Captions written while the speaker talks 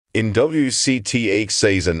In WCTE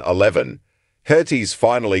Season 11, Herties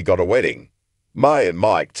finally got a wedding. Mai and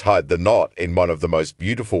Mike tied the knot in one of the most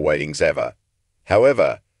beautiful weddings ever.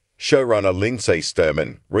 However, showrunner Lindsay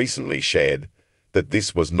Sturman recently shared that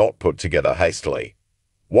this was not put together hastily.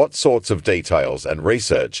 What sorts of details and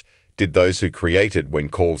research did those who created When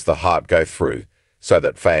Calls the Heart go through so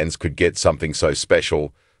that fans could get something so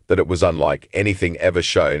special that it was unlike anything ever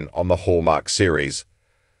shown on the Hallmark series?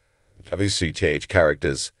 WCTH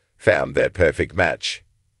characters found their perfect match.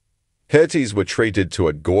 Herties were treated to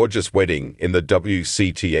a gorgeous wedding in the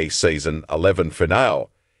WCTE Season 11 finale,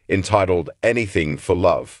 entitled Anything for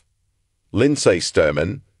Love. Lindsay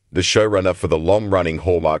Sturman, the showrunner for the long-running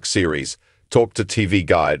Hallmark series, talked to TV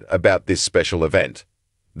Guide about this special event.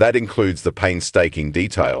 That includes the painstaking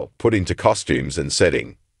detail put into costumes and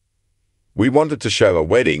setting. We wanted to show a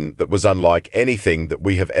wedding that was unlike anything that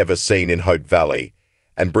we have ever seen in Hope Valley,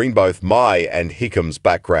 and bring both Mai and Hickham's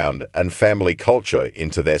background and family culture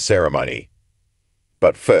into their ceremony.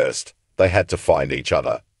 But first, they had to find each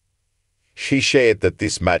other. She shared that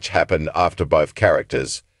this match happened after both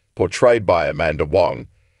characters, portrayed by Amanda Wong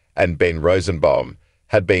and Ben Rosenbaum,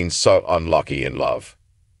 had been so unlucky in love.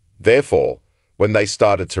 Therefore, when they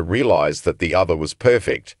started to realize that the other was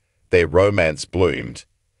perfect, their romance bloomed.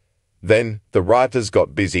 Then, the writers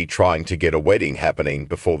got busy trying to get a wedding happening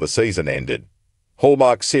before the season ended.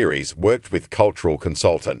 Hallmark series worked with cultural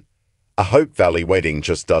consultant. A Hope Valley wedding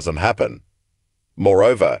just doesn't happen.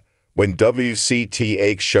 Moreover, when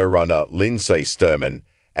WCTX showrunner Lindsay Sturman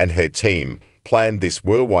and her team planned this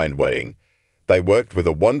whirlwind wedding, they worked with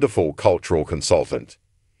a wonderful cultural consultant.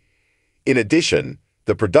 In addition,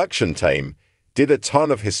 the production team did a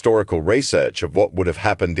ton of historical research of what would have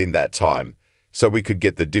happened in that time, so we could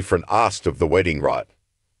get the different asks of the wedding right.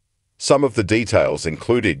 Some of the details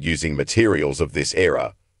included using materials of this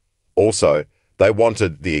era. Also, they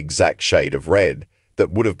wanted the exact shade of red that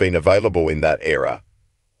would have been available in that era.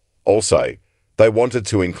 Also, they wanted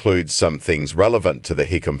to include some things relevant to the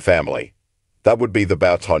Hickam family. That would be the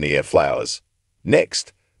boutonniere flowers.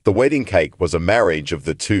 Next, the wedding cake was a marriage of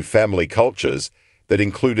the two family cultures that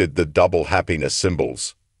included the double happiness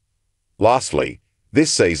symbols. Lastly,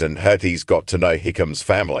 this season Herties got to know Hickham's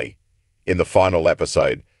family. In the final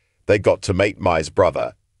episode, they got to meet Mai's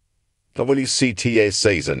brother. WCTS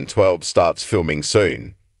Season 12 starts filming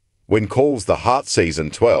soon. When Calls the Heart Season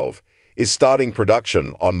 12 is starting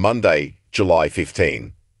production on Monday, July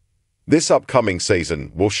 15. This upcoming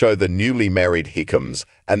season will show the newly married Hickams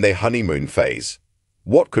and their honeymoon phase.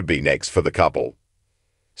 What could be next for the couple?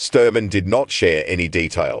 Sturman did not share any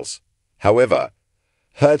details. However,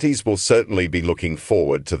 Herties will certainly be looking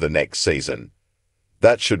forward to the next season.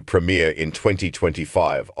 That should premiere in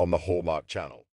 2025 on the Hallmark channel.